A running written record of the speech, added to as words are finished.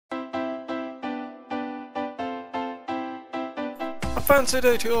Fancy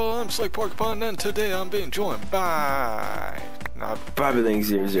day to you all, I'm SlickPorcupine, and today I'm being joined by...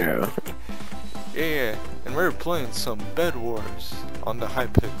 Bobbylink00. Yeah, and we're playing some Bedwars on the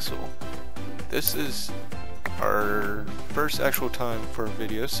Hypixel. This is our first actual time for a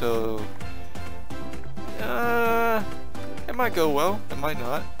video, so... it might go well, it might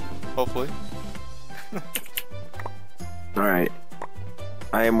not, hopefully. Alright.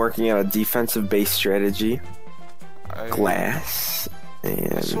 I am working on a defensive base strategy. Glass.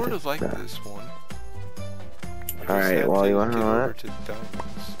 And I sort of like this one. Alright, well, you wanna know that?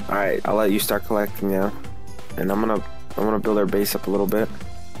 Alright, I'll let you start collecting now. And I'm gonna build our base up a little bit.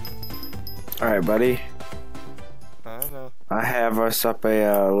 Alright, buddy. I know. I have us up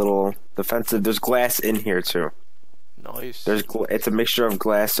a little defensive. There's glass in here too. Nice. It's a mixture of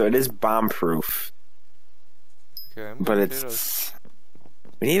glass, so it is bomb proof. Okay, but it's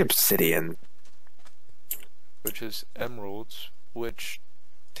we need obsidian. Which is emeralds, which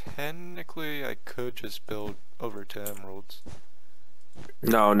technically I could just build over to emeralds.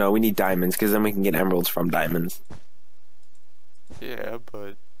 No, we need diamonds, because then we can get emeralds from diamonds. Yeah,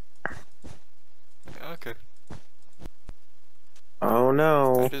 but... okay. Oh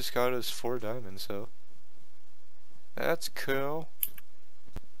no. I just got us 4 diamonds, so... that's cool.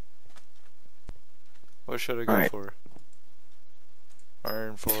 What should I go for?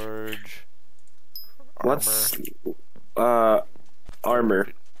 Iron Forge... Let's armor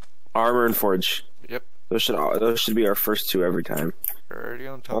and forge. Yep. Those should be our first 2 every time. We're already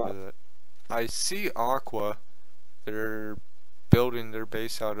on top of that. I see Aqua. They're building their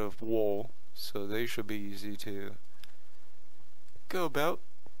base out of wool, so they should be easy to go about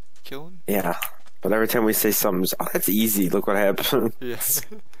killing. Yeah, but every time we say something, oh, that's easy. Look what happened. Yeah.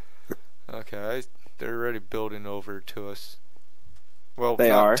 Okay, they're already building over to us. Well, they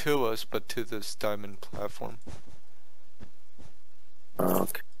not are to us, but to this diamond platform. Oh,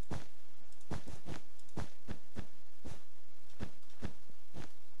 okay.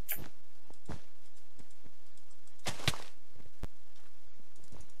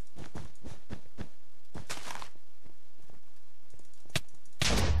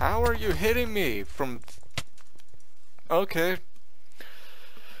 How are you hitting me from... okay.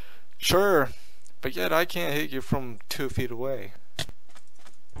 Sure. But yet I can't hit you from 2 feet away.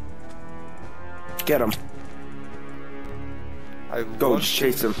 Get him. Go, just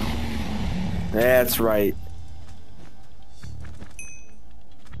chase him. That's right.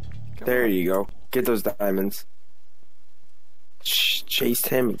 There you go. Get those diamonds. Chased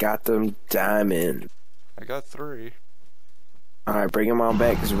him, got them diamond. I got 3. Alright, bring them all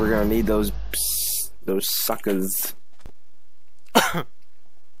back, because we're gonna need those suckers. I'm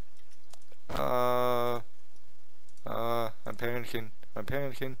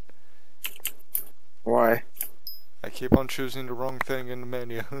panicking. Why? I keep on choosing the wrong thing in the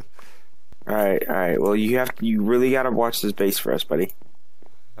menu. Alright, well you really gotta watch this base for us, buddy.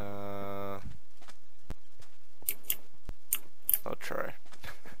 I'll try.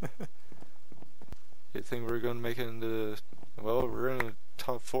 You think we're gonna make it into... well, we're in the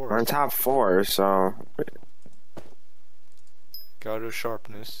top 4. We're in top 4, so... got a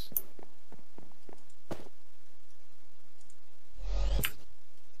sharpness.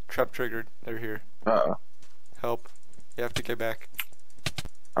 Trap triggered. They're here. Uh-oh. Help. You have to get back.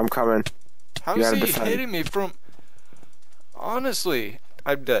 I'm coming. How is he hitting me from... honestly,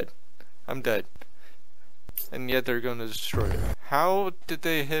 I'm dead. I'm dead. And yet they're gonna destroy it. How did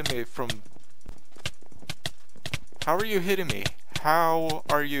they hit me from... how are you hitting me? How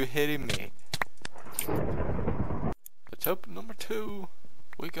are you hitting me? Let's hope number 2.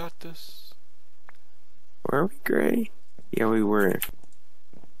 We got this. Were we gray? Yeah, we were.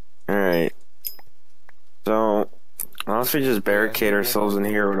 Alright. So, unless we just barricade ourselves in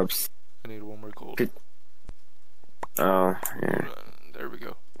here with I need 1 more gold. Oh, yeah. There we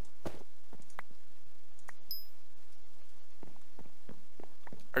go.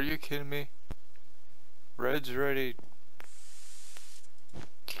 Are you kidding me? Red's ready.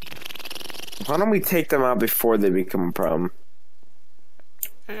 Why don't we take them out before they become a problem?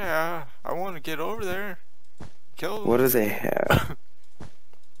 Yeah, I want to get over there. Kill them. What do they have?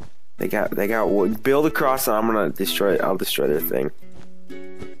 They got wood. Build across and I'm gonna destroy it. I'll destroy their thing.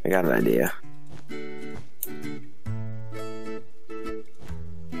 I got an idea.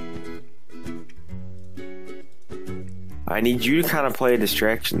 I need you to kind of play a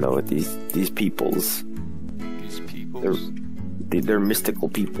distraction though with these peoples. These peoples? They're mystical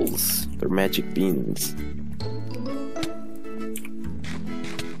peoples. They're magic beings.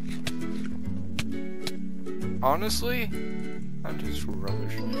 Honestly, I'm just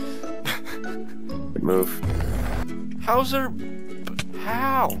rubbish. Good move. How's there...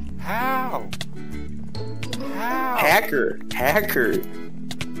 How? How? How? Hacker! Hacker!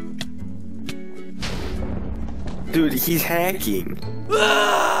 Dude, he's hacking.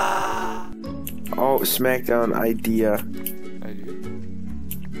 Oh, Smackdown idea.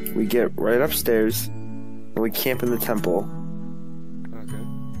 We get right upstairs and we camp in the temple. Okay.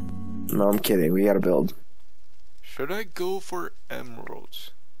 No, I'm kidding. We gotta build. Should I go for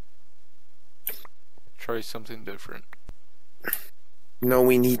emeralds? Try something different. No,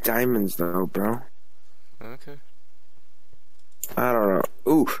 we need diamonds though, bro. Okay. I don't know.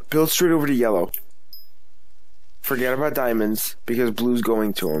 Ooh, build straight over to yellow. Forget about diamonds because blue's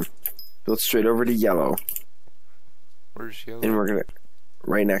going to him. Build straight over to yellow. Where's yellow? And we're gonna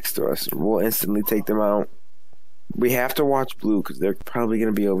right next to us. We'll instantly take them out. We have to watch blue because they're probably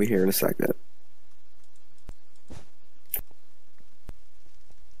gonna be over here in a second.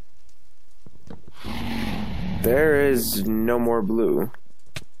 There is no more blue,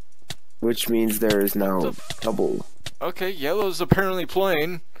 which means there is now double. Okay, yellow's apparently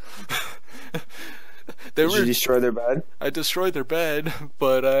playing. Did you destroy their bed? I destroyed their bed,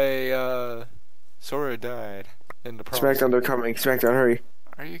 but I sort of died in the process. Smackdown, they're coming. Smackdown, hurry.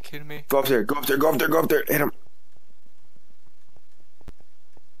 Are you kidding me? Go up there, go up there, go up there, go up there. Hit him.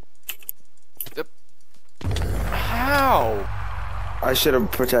 How? I should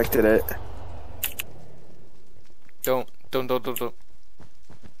have protected it. Don't.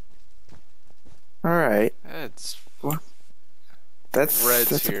 Alright. That's... What? That's... Red's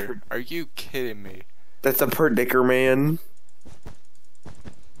that's here. Are you kidding me? That's a predicker, man.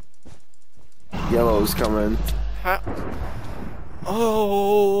 Yellow's coming. How?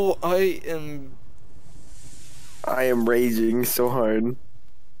 Oh, I am raging so hard.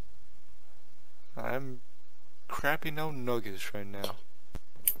 I'm crapping out nuggets right now.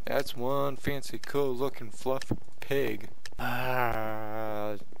 That's one fancy cool looking fluffy pig.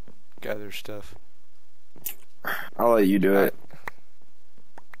 Gather stuff. I'll let you do it.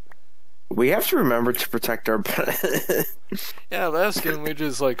 We have to remember to protect our pet. Yeah, last game we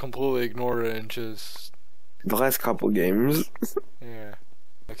just like completely ignored it and just... The last couple games. Yeah.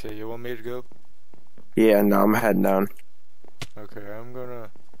 Okay, you want me to go? Yeah, no, I'm heading down. Okay, I'm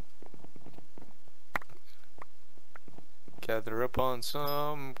gonna... gather up on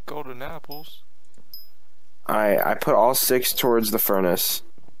some golden apples. I put all 6 towards the furnace.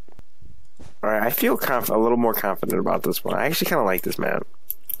 Alright, I feel a little more confident about this one. I actually kind of like this map.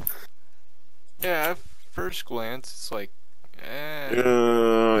 Yeah, at first glance, it's like,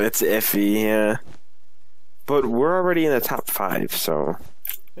 it's iffy, yeah. But we're already in the top 5, so...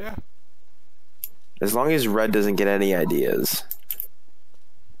 Yeah. As long as red doesn't get any ideas.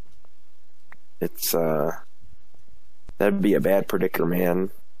 It's, that'd be a bad predicker, man.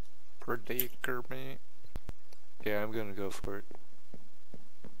 Predicker, man. Yeah, I'm gonna go for it.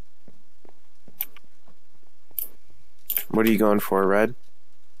 What are you going for, red?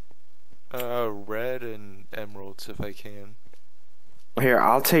 Red and emeralds if I can. Here,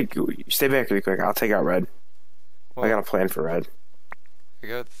 I'll take... Stay back really quick. I'll take out red. Well, I got a plan for red. I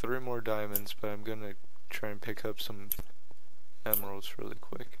got 3 more diamonds, but I'm gonna try and pick up some emeralds really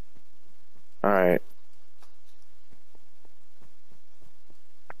quick. Alright.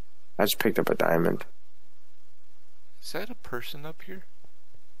 I just picked up a diamond. Is that a person up here?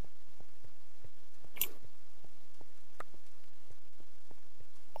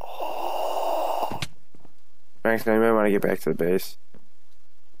 Max, I might want to get back to the base.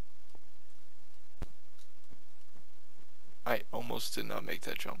 I almost did not make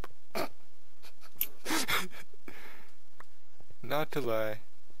that jump. Not to lie,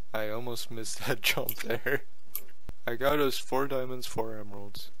 I almost missed that jump there. I got us 4 diamonds, 4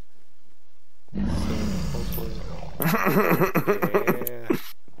 emeralds. So hopefully... Yeah.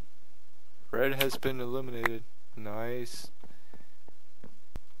 Red has been eliminated. Nice.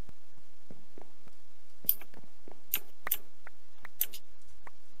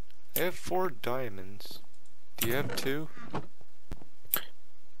 I have 4 diamonds. Do you have 2?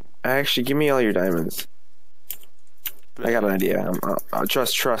 Actually, give me all your diamonds. I got an idea. I'll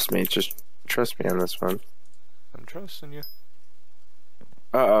trust me. Just trust me on this one. I'm trusting you.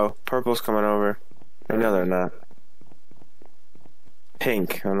 Uh-oh. Purple's coming over. I know they're not.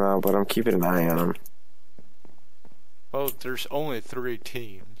 Pink. I know, but I'm keeping an eye on them. Well, there's only 3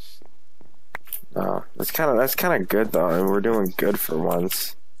 teams. Oh, that's kind of good though, and we're doing good for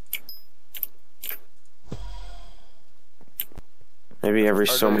once. Maybe every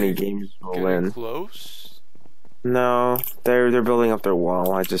so many games we'll win. Close? No, they're building up their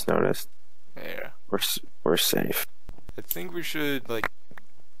wall. I just noticed. Yeah. We're safe. I think we should I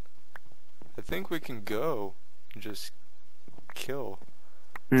think we can go and just kill.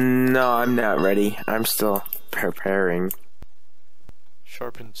 No, I'm not ready. I'm still preparing.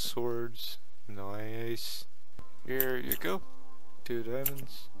 Sharpened swords. Nice. Here you go. 2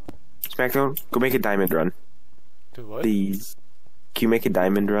 diamonds. Smackdown, go make a diamond run. Do what? Please. Can you make a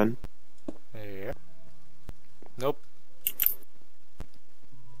diamond run? Yeah. Nope.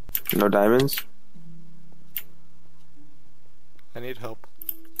 No diamonds? I need help.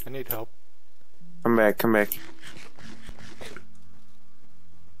 I need help. Come back, come back.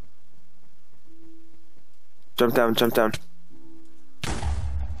 Jump down, jump down.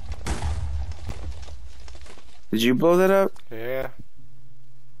 Did you blow that up? Yeah.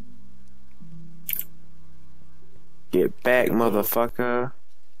 Get back, motherfucker.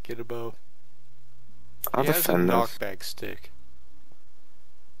 Get a bow. I'll He has a defend us. knockback stick.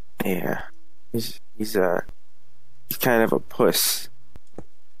 Yeah. He's kind of a puss.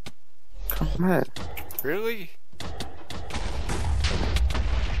 Come on. Really?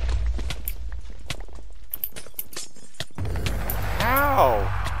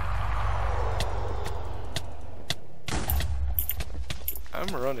 How? I'm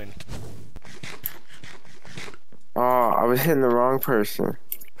running. Oh, I was hitting the wrong person.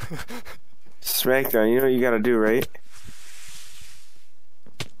 Smackdown, you know what you gotta do, right?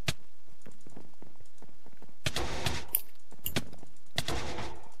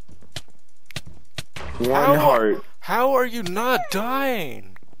 One heart. How are you not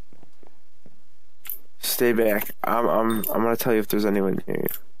dying? Stay back. I'm gonna tell you if there's anyone here.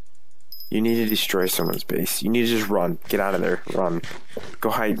 You need to destroy someone's base. You need to just run. Get out of there. Run. Go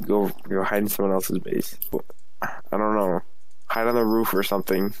hide. Go hide in someone else's base. I don't know. Hide on the roof or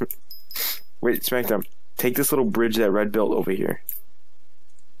something. Wait, Smackdown. Take this little bridge that Red built over here.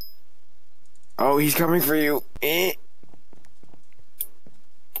 Oh, he's coming for you.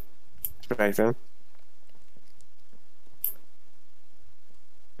 Smackdown.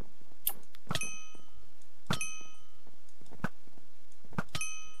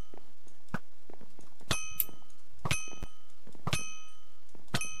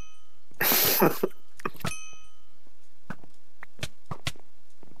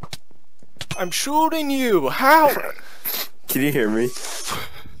 I'm shooting you. How? Can you hear me?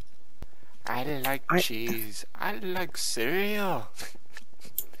 I like cheese. I like cereal.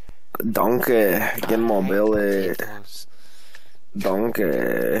 Donkey. Get more belly. Potatoes. Donkey.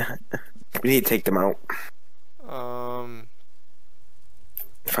 We need to take them out.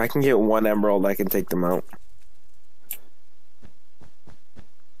 If I can get 1 emerald, I can take them out.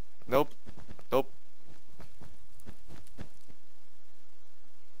 Nope. Nope.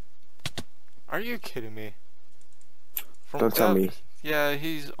 Are you kidding me? Don't tell me. Yeah,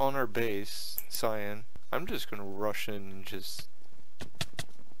 he's on our base, Cyan. I'm just gonna rush in and just...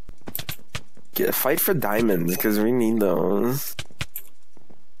 Fight for diamonds, because we need those.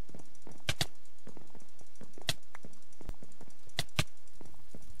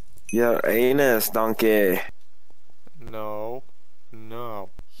 Yeah, anus, donkey. No. No.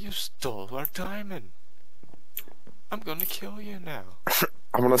 You stole our diamond. I'm gonna kill you now.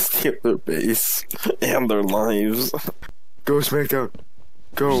 I'm gonna steal their base and their lives. Go, Smackdown.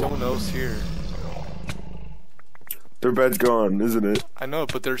 Go. There's someone else here. Their bed's gone, isn't it? I know,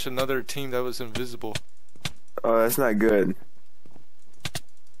 but there's another team that was invisible. Oh, that's not good.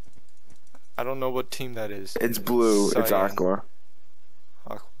 I don't know what team that is. It's blue. Cyan. It's aqua.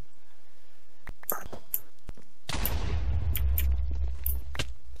 Aqua.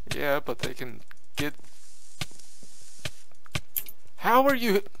 Yeah, but they can get... How are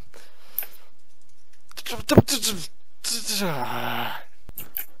you...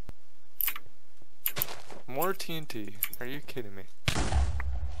 More TNT. Are you kidding me?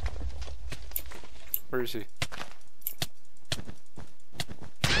 Where is he?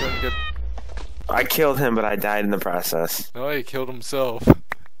 Get... I killed him, but I died in the process. No, he killed himself.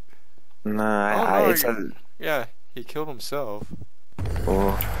 Nah, it said... Yeah, he killed himself.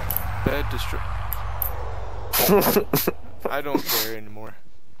 Oh. Bed destroy... I don't care anymore.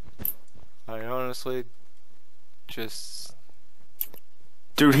 I honestly just...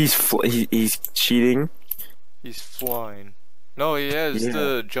 Dude, he's cheating. He's flying. No, he has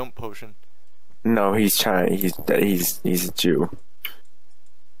the jump potion. No, he's trying. He's a Jew.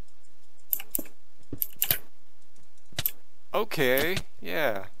 Okay,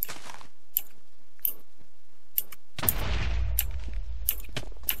 yeah.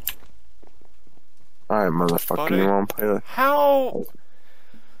 Alright, motherfucker, Buddy, you wanna play that? How?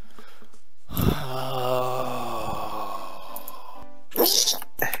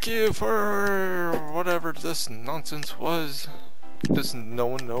 Give her whatever this nonsense was. Does no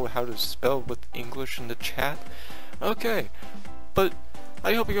one know how to spell with English in the chat? Okay, but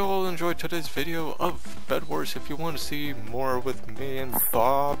I hope you all enjoyed today's video of Bedwars. If you want to see more with me and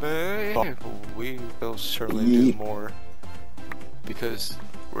Bobby, we will certainly do more. Because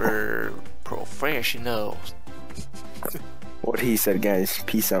we're professionals. What he said, guys.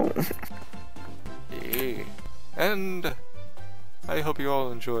 Peace out. Yeah. And I hope you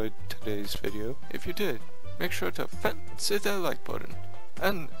all enjoyed today's video. If you did, make sure to hit that like button.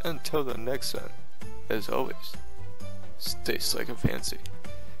 And until the next time, as always, stay slick and fancy.